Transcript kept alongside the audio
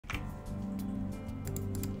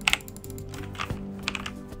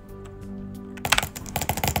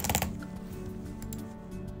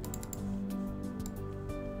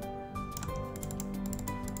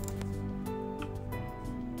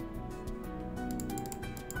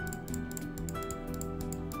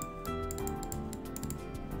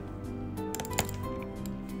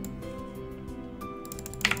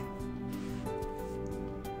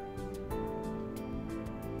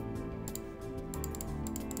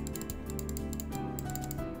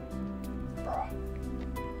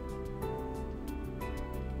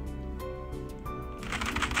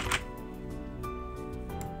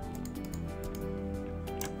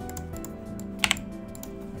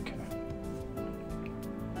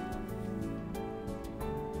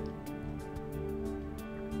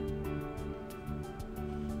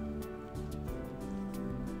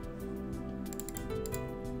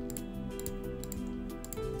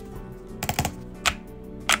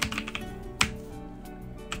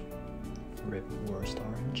Rip worst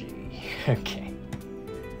RNG. Okay.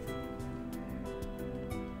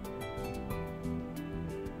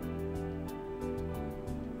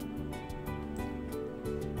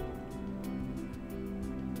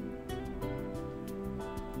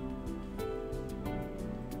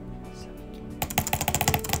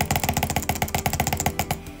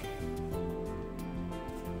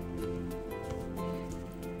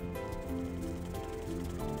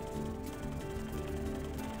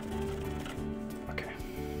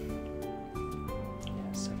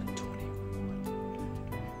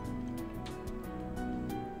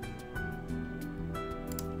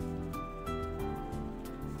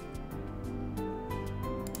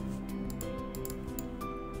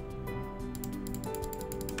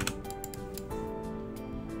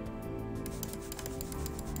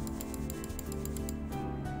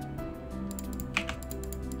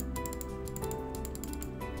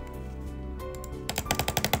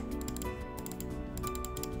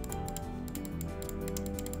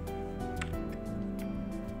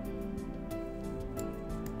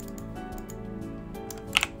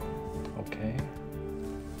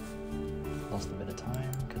 Lost a bit of time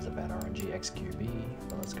because of bad RNG XQB,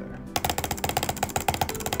 but let's go.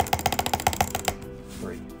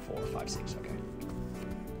 3, 4, 5, 6, okay.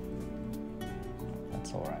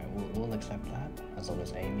 That's alright, we'll accept that as long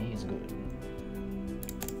as Amy is good.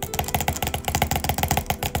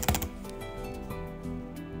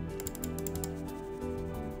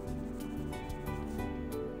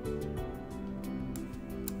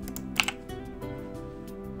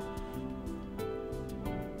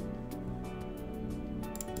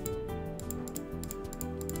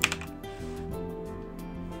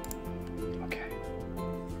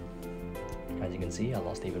 As you can see, I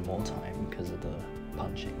lost even more time because of the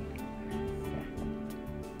punching.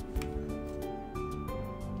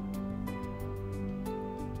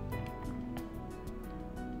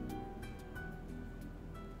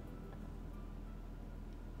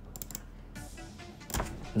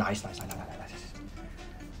 Nice. Okay,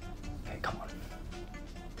 come on.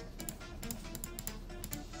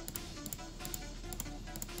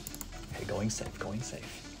 Okay, going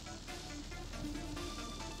safe.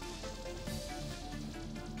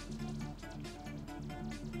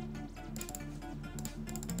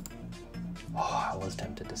 Oh, I was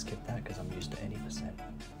tempted to skip that because I'm used to 80%.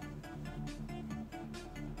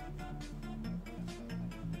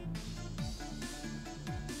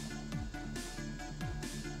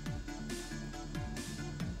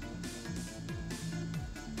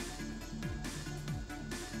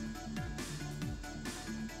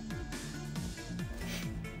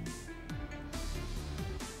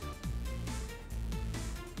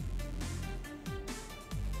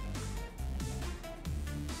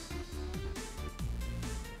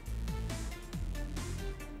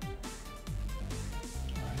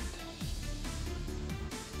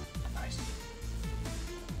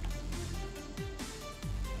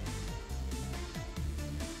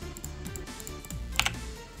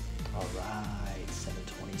 Alright,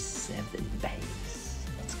 727 base.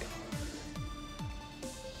 Let's go.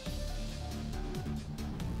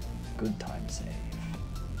 Good time save.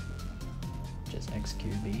 Just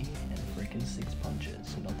XQB and freaking 6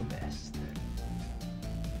 punches, not the best.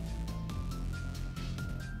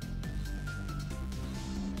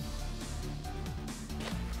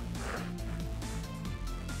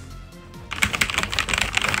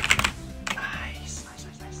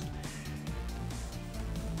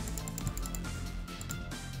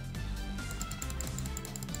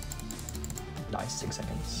 Nice, 6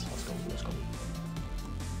 seconds. Let's go. Let's go.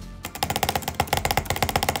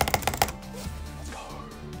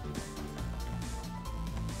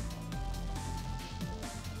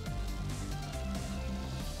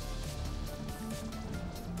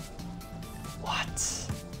 What?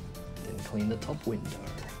 Didn't clean the top window.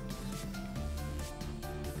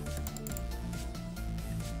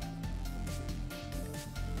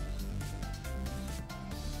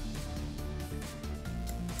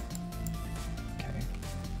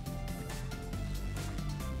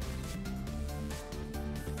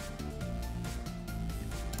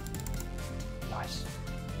 Nice.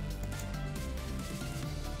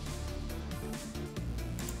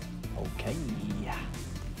 Okay.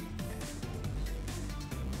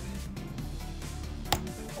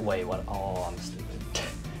 Wait, what? Oh, I'm stupid.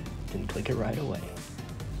 Didn't click it right away.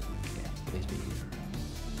 Yeah, please be here.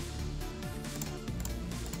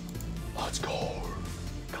 Let's go.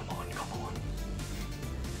 Come on, come on.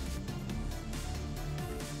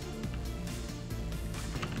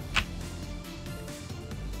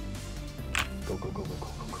 Go, go, go, go, go,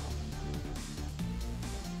 go, go.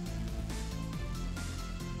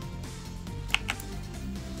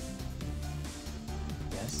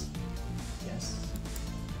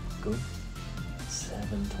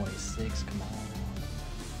 726, come on.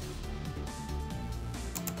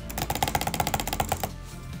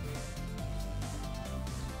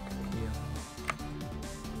 Go here.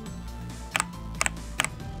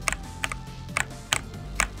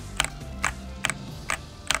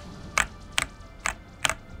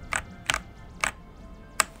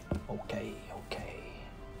 Okay, okay.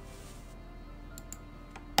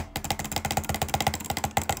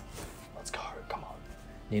 Let's go, come on.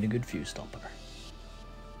 Need a good fuse stopper.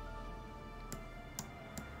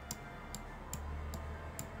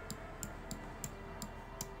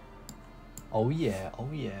 Oh yeah,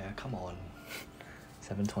 come on.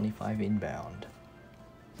 725 inbound.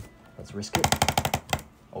 Let's risk it.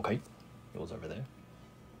 Okay, it was over there.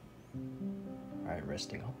 Alright,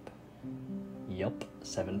 resting up. Yup,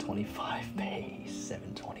 725 pace,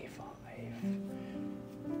 725.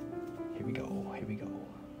 Here we go, here we go.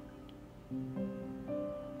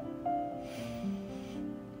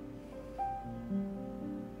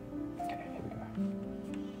 Okay, here we go.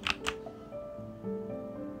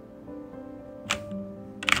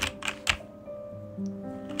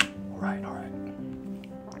 Alright, alright.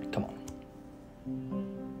 Come on.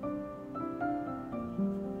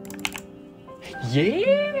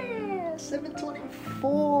 Yeah!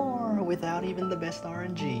 724 without even the best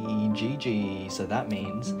RNG. GG. So that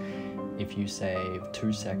means if you save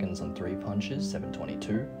 2 seconds on 3 punches,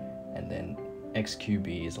 722, and then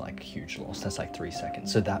XQB is like huge loss. That's like 3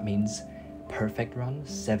 seconds. So that means perfect run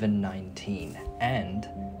 719. And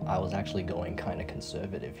I was actually going kind of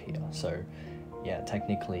conservative here. So yeah,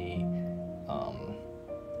 technically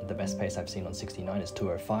the best pace I've seen on 69 is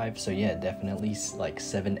 205. So yeah, definitely like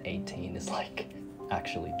 718 is like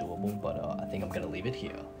actually doable, but I think I'm gonna leave it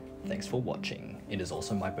here. Thanks for watching. It is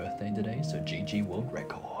also my birthday today, so GG world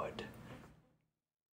record.